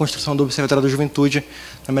também estou na construção do Observatório da Juventude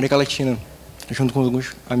na América Latina, junto com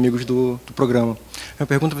alguns amigos do programa. Minha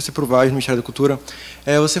pergunta vai ser para o Vaz, do Ministério da Cultura.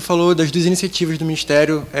 Você falou das duas iniciativas do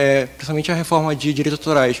Ministério, principalmente a reforma de direitos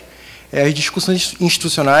autorais. As discussões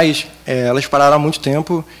institucionais, elas pararam há muito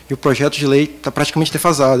tempo e o projeto de lei está praticamente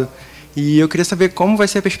defasado. E eu queria saber como vai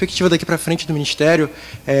ser a perspectiva daqui para frente do Ministério,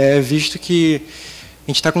 visto que a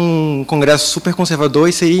gente está com um Congresso super conservador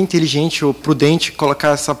e seria inteligente ou prudente colocar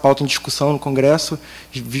essa pauta em discussão no Congresso,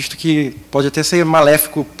 visto que pode até ser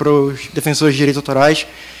maléfico para os defensores de direitos autorais.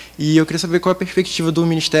 E eu queria saber qual é a perspectiva do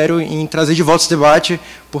Ministério em trazer de volta esse debate,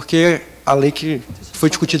 porque a lei que foi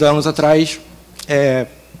discutida há anos atrás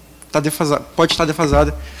pode estar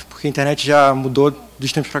defasada, porque a internet já mudou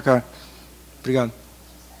dos tempos para cá. Obrigado.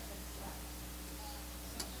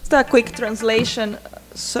 Just a quick translation.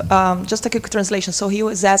 So he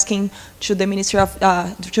was asking to the Ministry of,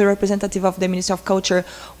 to the representative of the Ministry of Culture,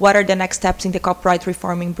 what are the next steps in the copyright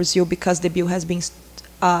reform in Brazil, because the bill has been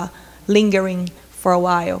lingering for a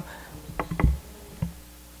while.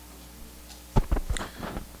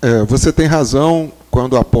 Você tem razão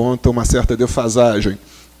quando aponta uma certa defasagem.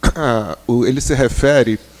 Ele se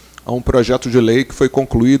refere a um projeto de lei que foi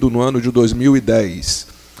concluído no ano de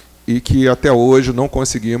 2010 e que até hoje não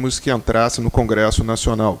conseguimos que entrasse no Congresso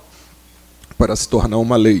Nacional para se tornar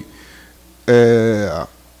uma lei.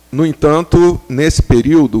 No entanto, nesse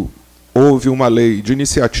período, houve uma lei de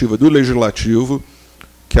iniciativa do Legislativo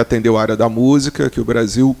que atendeu a área da música, que o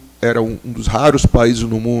Brasil era um dos raros países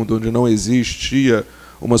no mundo onde não existia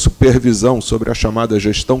uma supervisão sobre a chamada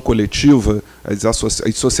gestão coletiva, as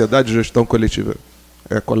sociedades de gestão coletiva,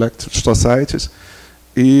 collective societies,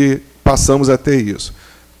 e passamos a ter isso.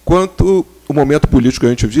 Quanto ao momento político que a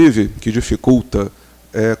gente vive, que dificulta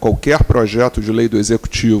qualquer projeto de lei do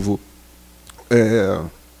Executivo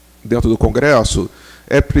dentro do Congresso,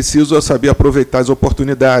 é preciso saber aproveitar as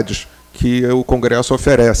oportunidades que o Congresso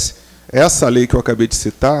oferece. Essa lei que eu acabei de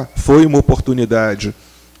citar foi uma oportunidade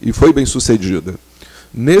e foi bem sucedida.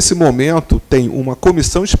 Nesse momento, tem uma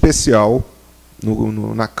comissão especial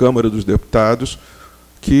na Câmara dos Deputados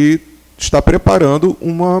que está preparando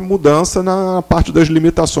uma mudança na parte das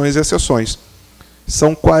limitações e exceções.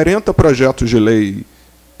 São 40 projetos de lei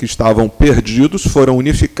que estavam perdidos, foram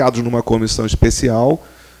unificados numa comissão especial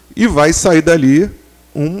e vai sair dali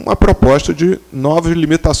uma proposta de novas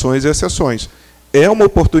limitações e exceções. É uma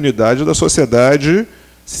oportunidade da sociedade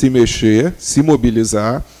se mexer, se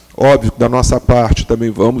mobilizar. Óbvio que, da nossa parte,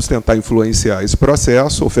 também vamos tentar influenciar esse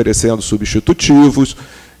processo, oferecendo substitutivos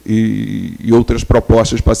e outras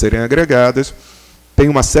propostas para serem agregadas. Tem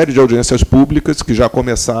uma série de audiências públicas que já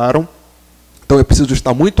começaram. Então, é preciso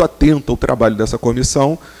estar muito atento ao trabalho dessa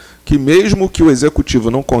comissão, que mesmo que o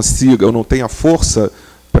Executivo não consiga ou não tenha força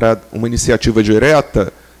para uma iniciativa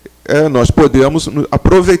direta, nós podemos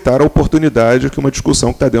aproveitar a oportunidade que uma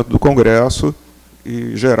discussão que está dentro do Congresso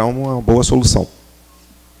e gerar uma boa solução.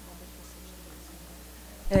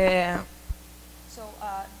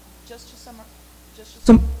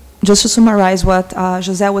 Just to summarize what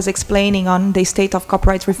José was explaining on the state of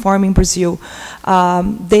copyright reform in Brazil,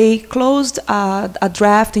 they closed a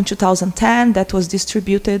draft in 2010 that was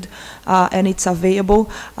distributed and it's available,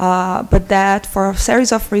 but that for a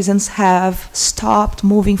series of reasons have stopped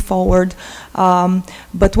moving forward.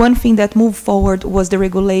 But one thing that moved forward was the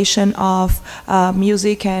regulation of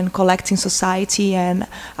music and collecting society and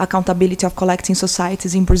accountability of collecting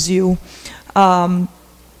societies in Brazil.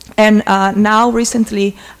 And now,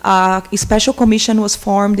 recently, a special commission was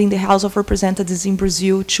formed in the House of Representatives in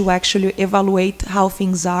Brazil to actually evaluate how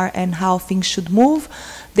things are and how things should move.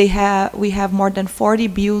 We have more than 40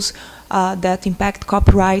 bills that impact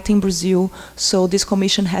copyright in Brazil, so this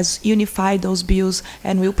commission has unified those bills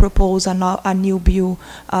and will propose a new bill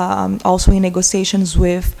also in negotiations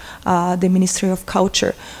with the Ministry of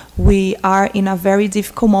Culture. We are in a very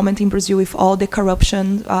difficult moment in Brazil with all the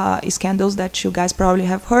corruption scandals that you guys probably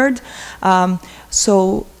have heard.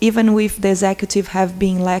 So even with the executive have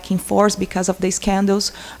been lacking force because of the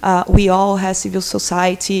scandals, we all as civil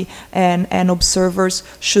society and observers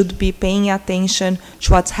should be paying attention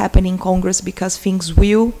to what's happening in Congress, because things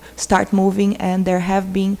will start moving and there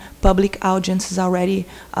have been public audiences already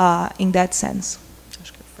in that sense.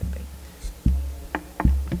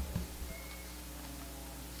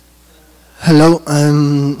 Hello,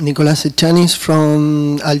 I'm Nicolás Echanis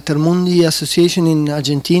from Altermundi Association in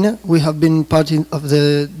Argentina. We have been part of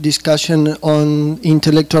the discussion on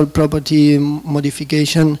intellectual property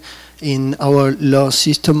modification in our law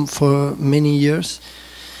system for many years.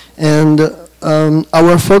 And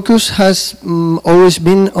our focus has always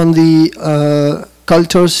been on the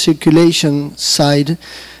culture circulation side.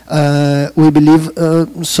 We believe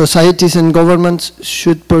societies and governments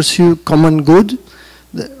should pursue common good.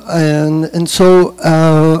 And so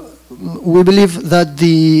we believe that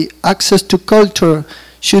the access to culture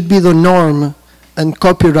should be the norm and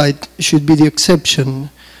copyright should be the exception,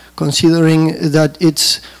 considering that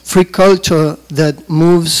it's free culture that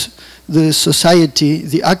moves the society,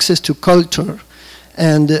 the access to culture,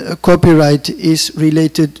 and copyright is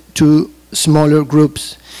related to smaller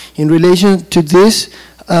groups. In relation to this,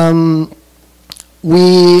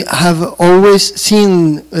 we have always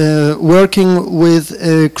seen, working with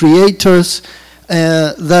creators,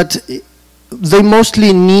 that they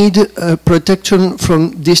mostly need protection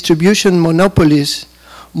from distribution monopolies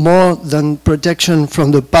more than protection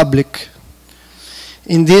from the public.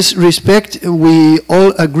 In this respect, we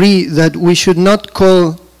all agree that we should not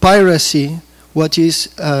call piracy what is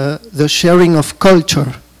the sharing of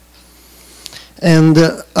culture. And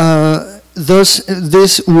thus,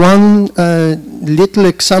 this one little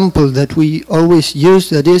example that we always use,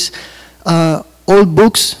 that is, all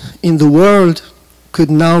books in the world could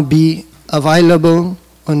now be available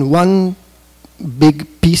on one big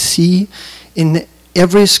PC in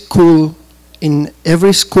every school in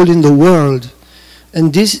the world.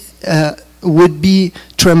 And this would be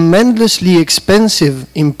tremendously expensive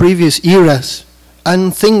in previous eras,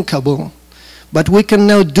 unthinkable. But we can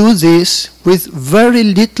now do this with very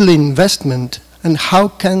little investment. And how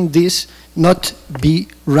can this not be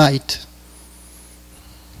right?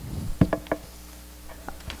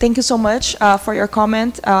 Thank you so much for your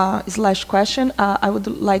comment / question. I would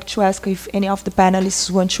like to ask if any of the panelists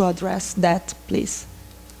want to address that, please.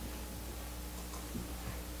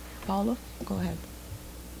 Paulo, go ahead.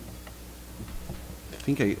 I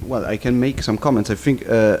think I can make some comments. I think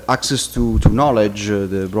access to knowledge,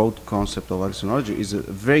 the broad concept of access to knowledge, is a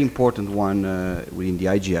very important one within the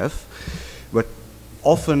IGF. But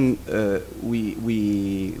often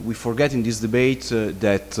we forget in this debate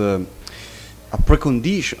that a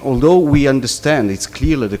precondition, although we understand it's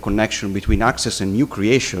clearly the connection between access and new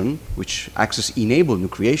creation, which access enables new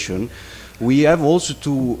creation, we have also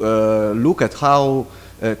to look at how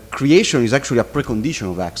creation is actually a precondition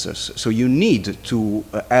of access. So you need to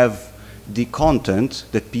have the content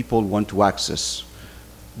that people want to access.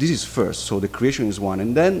 This is first, so the creation is one.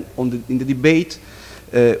 And then in the debate,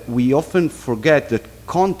 we often forget that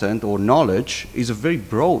content or knowledge is a very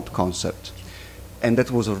broad concept. And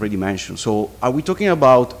that was already mentioned. So are we talking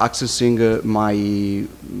about accessing my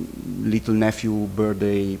little nephew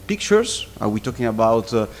birthday pictures? Are we talking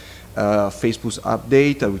about Facebook's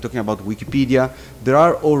update? Are we talking about Wikipedia? There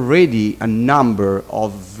are already a number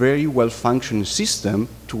of very well-functioning systems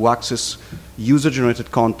to access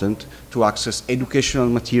user-generated content, to access educational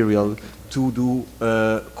material, to do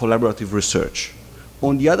collaborative research.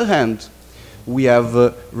 On the other hand, we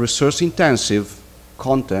have resource-intensive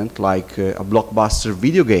content like a blockbuster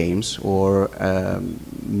video games or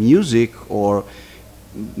music or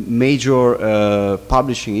major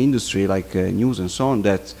publishing industry like news and so on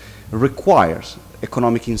that requires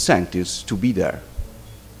economic incentives to be there.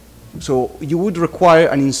 So you would require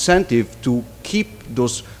an incentive to keep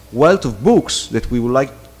those wealth of books that we would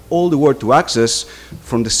like all the world to access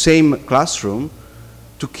from the same classroom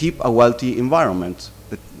to keep a wealthy environment.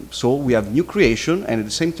 So we have new creation, and at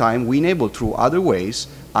the same time we enable through other ways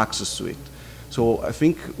access to it. So I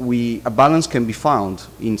think a balance can be found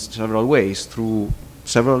in several ways through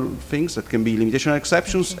several things that can be limitation and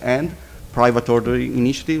exceptions and private ordering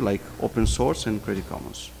initiative like open source and Creative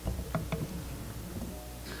Commons.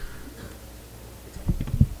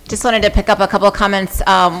 Just wanted to pick up a couple of comments.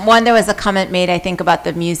 One, there was a comment made, I think, about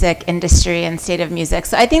the music industry and state of music.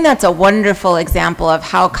 So I think that's a wonderful example of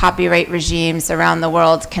how copyright regimes around the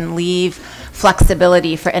world can leave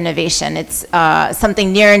flexibility for innovation. It's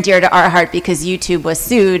something near and dear to our heart because YouTube was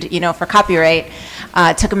sued, for copyright.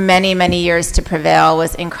 It took many, many years to prevail,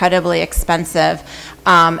 was incredibly expensive.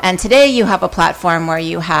 And today you have a platform where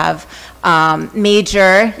you have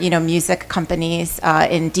major, music companies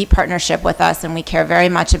in deep partnership with us, and we care very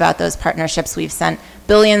much about those partnerships. We've sent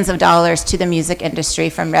billions of dollars to the music industry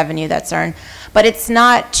from revenue that's earned. But it's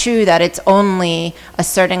not true that it's only a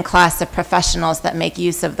certain class of professionals that make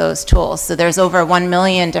use of those tools. So there's over 1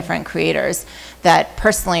 million different creators that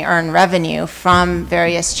personally earn revenue from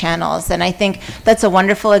various channels. And I think that's a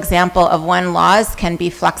wonderful example of when laws can be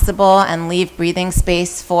flexible and leave breathing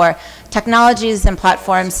space for technologies and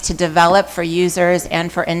platforms to develop for users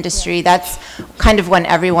and for industry. That's kind of when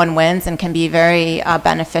everyone wins and can be very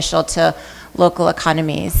beneficial to local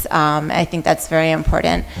economies. I think that's very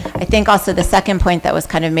important. I think also the second point that was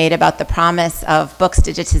kind of made about the promise of books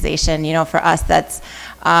digitization, you know, for us that's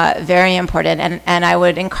very important. And I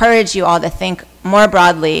would encourage you all to think more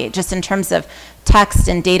broadly, just in terms of text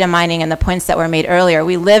and data mining and the points that were made earlier.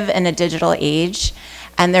 We live in a digital age,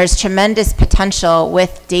 and there's tremendous potential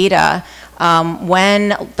with data when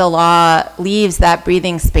the law leaves that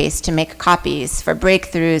breathing space to make copies for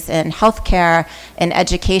breakthroughs in healthcare, in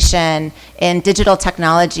education, in digital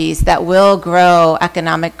technologies that will grow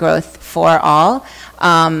economic growth for all.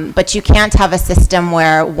 But you can't have a system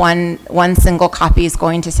where one single copy is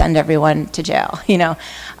going to send everyone to jail, you know,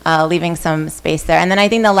 leaving some space there. And then I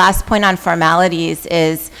think the last point on formalities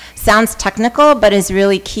sounds technical, but is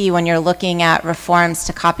really key when you're looking at reforms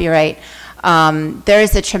to copyright. There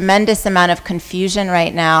is a tremendous amount of confusion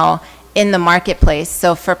right now in the marketplace.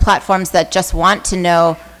 So for platforms that just want to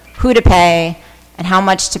know who to pay and how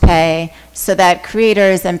much to pay so that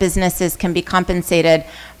creators and businesses can be compensated,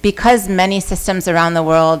 because many systems around the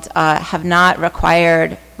world have not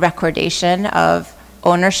required recordation of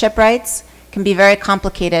ownership rights, can be very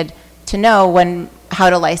complicated to know how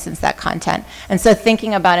to license that content. And so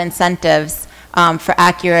thinking about incentives for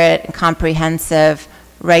accurate and comprehensive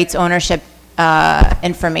rights ownership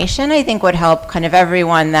information, I think would help kind of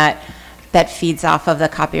everyone that feeds off of the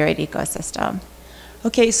copyright ecosystem.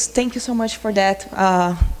 Okay, so thank you so much for that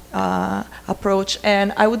approach.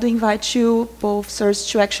 And I would invite you both, sirs,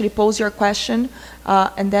 to actually pose your question,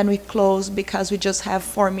 and then we close because we just have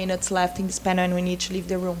 4 minutes left in this panel and we need to leave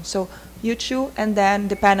the room. So you two, and then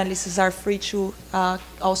the panelists are free to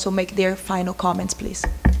also make their final comments, please.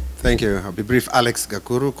 Thank you. I'll be brief. Alex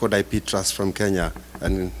Gakuru, Code IP Trust from Kenya,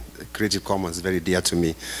 and Creative Commons, very dear to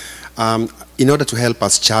me. In order to help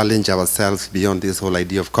us challenge ourselves beyond this whole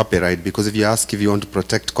idea of copyright, because if you ask if you want to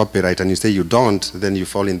protect copyright and you say you don't, then you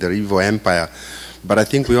fall in the evil empire. But I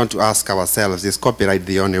think we want to ask ourselves, is copyright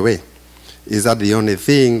the only way? Is that the only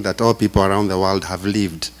thing that all people around the world have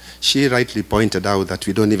lived? She rightly pointed out that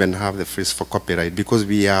we don't even have the phrase for copyright because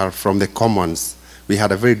we are from the commons. We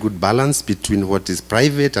had a very good balance between what is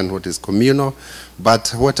private and what is communal.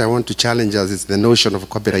 But what I want to challenge us is the notion of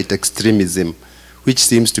copyright extremism, which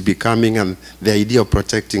seems to be coming, and the idea of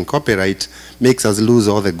protecting copyright makes us lose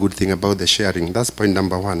all the good thing about the sharing. That's point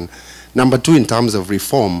number one. Number two, in terms of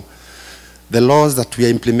reform, the laws that we are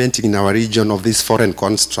implementing in our region of this foreign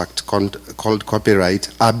construct called copyright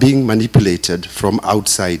are being manipulated from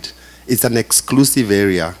outside. It's an exclusive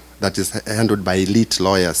area that is handled by elite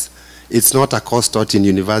lawyers. It's not a course taught in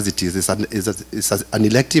universities. It's an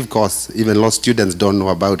elective course. Even law students don't know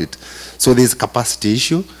about it. So there's a capacity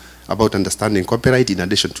issue about understanding copyright in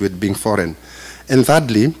addition to it being foreign. And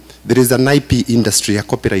thirdly, there is an IP industry, a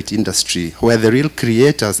copyright industry, where the real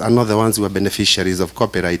creators are not the ones who are beneficiaries of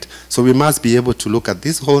copyright. So we must be able to look at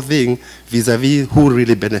this whole thing vis-a-vis who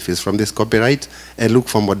really benefits from this copyright and look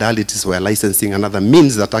for modalities where licensing and other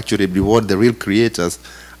means that actually reward the real creators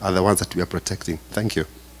are the ones that we are protecting. Thank you.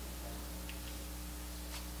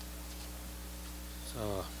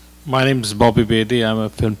 My name is Bobby Bedi. I'm a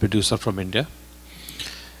film producer from India.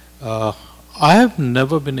 I have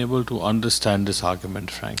never been able to understand this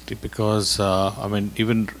argument, frankly, because, I mean,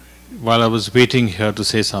 even while I was waiting here to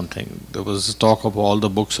say something, there was talk of all the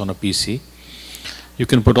books on a PC. You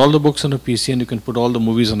can put all the books on a PC and you can put all the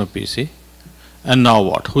movies on a PC. And now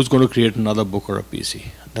what? Who's going to create another book or a PC?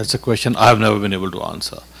 That's a question I have never been able to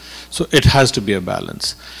answer. So it has to be a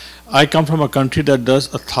balance. I come from a country that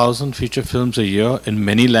does 1,000 feature films a year in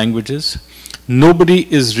many languages. Nobody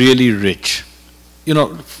is really rich. You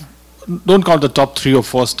know, don't count the top 3 or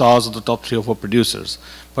 4 stars or the top 3 or 4 producers.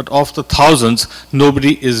 But of the thousands,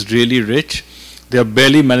 nobody is really rich. They are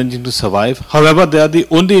barely managing to survive. However, they are the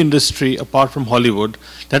only industry, apart from Hollywood,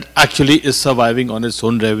 that actually is surviving on its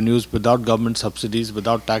own revenues without government subsidies,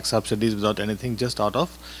 without tax subsidies, without anything, just out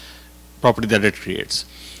of property that it creates.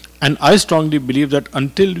 And I strongly believe that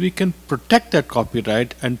until we can protect that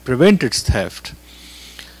copyright and prevent its theft,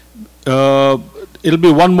 it'll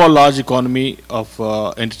be one more large economy of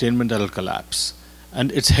entertainment that will collapse.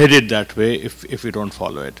 And it's headed that way if we don't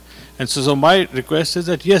follow it. And so my request is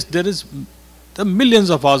that, yes, there are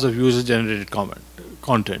millions of hours of user-generated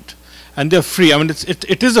content. and they're free. I mean,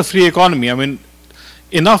 it is a free economy. I mean,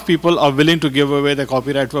 enough people are willing to give away their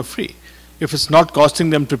copyright for free. If it's not costing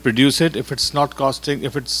them to produce it, if it's not costing,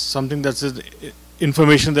 if it's something that's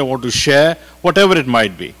information they want to share, whatever it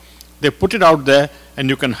might be, they put it out there and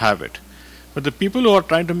you can have it. But the people who are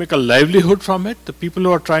trying to make a livelihood from it, the people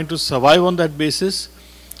who are trying to survive on that basis,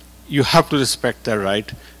 you have to respect their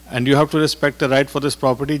right, and you have to respect the right for this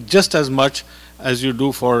property just as much as you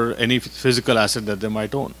do for any physical asset that they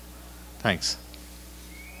might own. Thanks.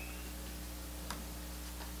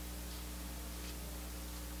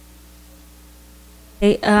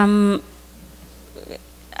 I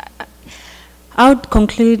would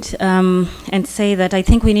conclude and say that I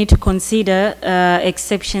think we need to consider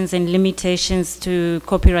exceptions and limitations to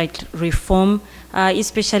copyright reform,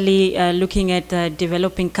 especially looking at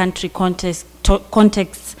developing country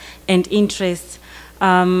contexts and interests,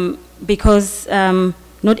 because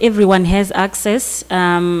not everyone has access,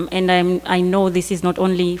 and I know this is not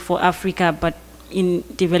only for Africa, but in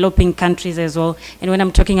developing countries as well. And when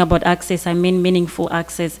I'm talking about access, I mean meaningful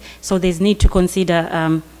access. So there's need to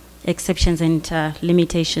consider exceptions and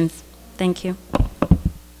limitations. Thank you.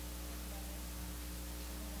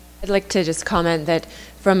 I'd like to just comment that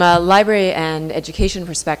from a library and education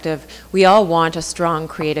perspective, we all want a strong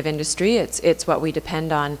creative industry. It's what we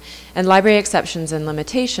depend on. And library exceptions and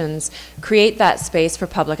limitations create that space for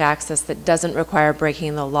public access that doesn't require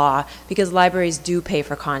breaking the law, because libraries do pay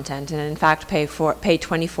for content, and in fact pay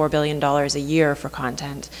 $24 billion a year for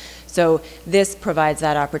content. So this provides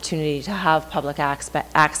that opportunity to have public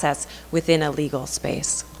access within a legal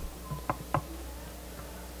space.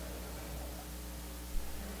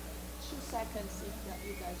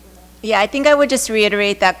 Yeah, I think I would just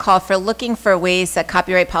reiterate that call for looking for ways that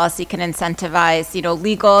copyright policy can incentivize,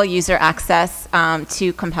 legal user access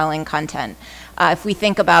to compelling content. If we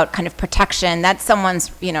think about kind of protection, that's someone's,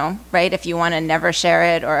 right, if you want to never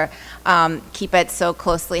share it or keep it so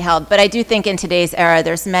closely held. But I do think in today's era,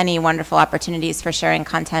 there's many wonderful opportunities for sharing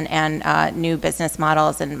content and new business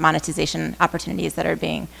models and monetization opportunities that are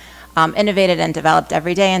being innovated and developed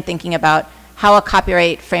every day, and thinking about how a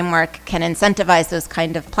copyright framework can incentivize those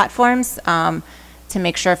kind of platforms to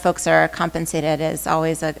make sure folks are compensated is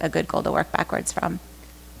always a good goal to work backwards from.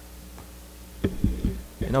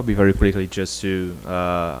 And I'll be very quickly just to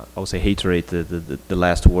also reiterate the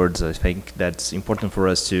last words. I think that's important for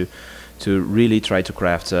us to really try to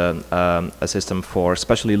craft a system for,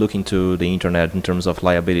 especially looking to the internet in terms of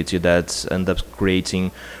liability, that ends up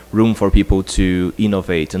creating room for people to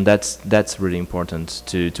innovate, and that's really important,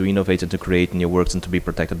 to innovate and to create new works and to be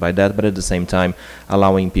protected by that, but at the same time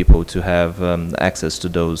allowing people to have access to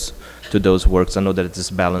those works. I know that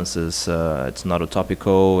this balance is it's not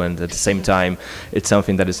utopical, and at the same time it's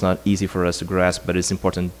something that is not easy for us to grasp, but it's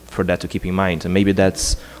important for that to keep in mind. And maybe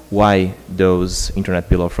that's why those Internet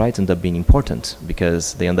Bill of Rights end up being important,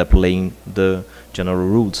 because they end up laying the general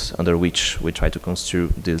rules under which we try to construe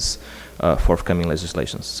these forthcoming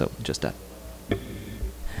legislations. So just that.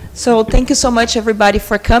 So thank you so much, everybody,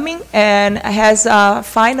 for coming. And as a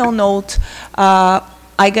final note,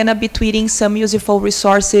 I'm going to be tweeting some useful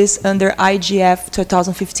resources under IGF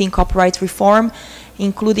 2015 copyright reform,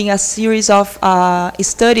 including a series of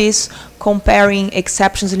studies comparing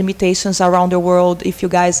exceptions and limitations around the world, if you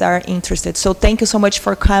guys are interested. So thank you so much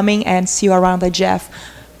for coming, and see you around IGF.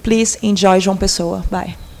 Please enjoy João Pessoa.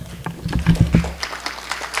 Bye.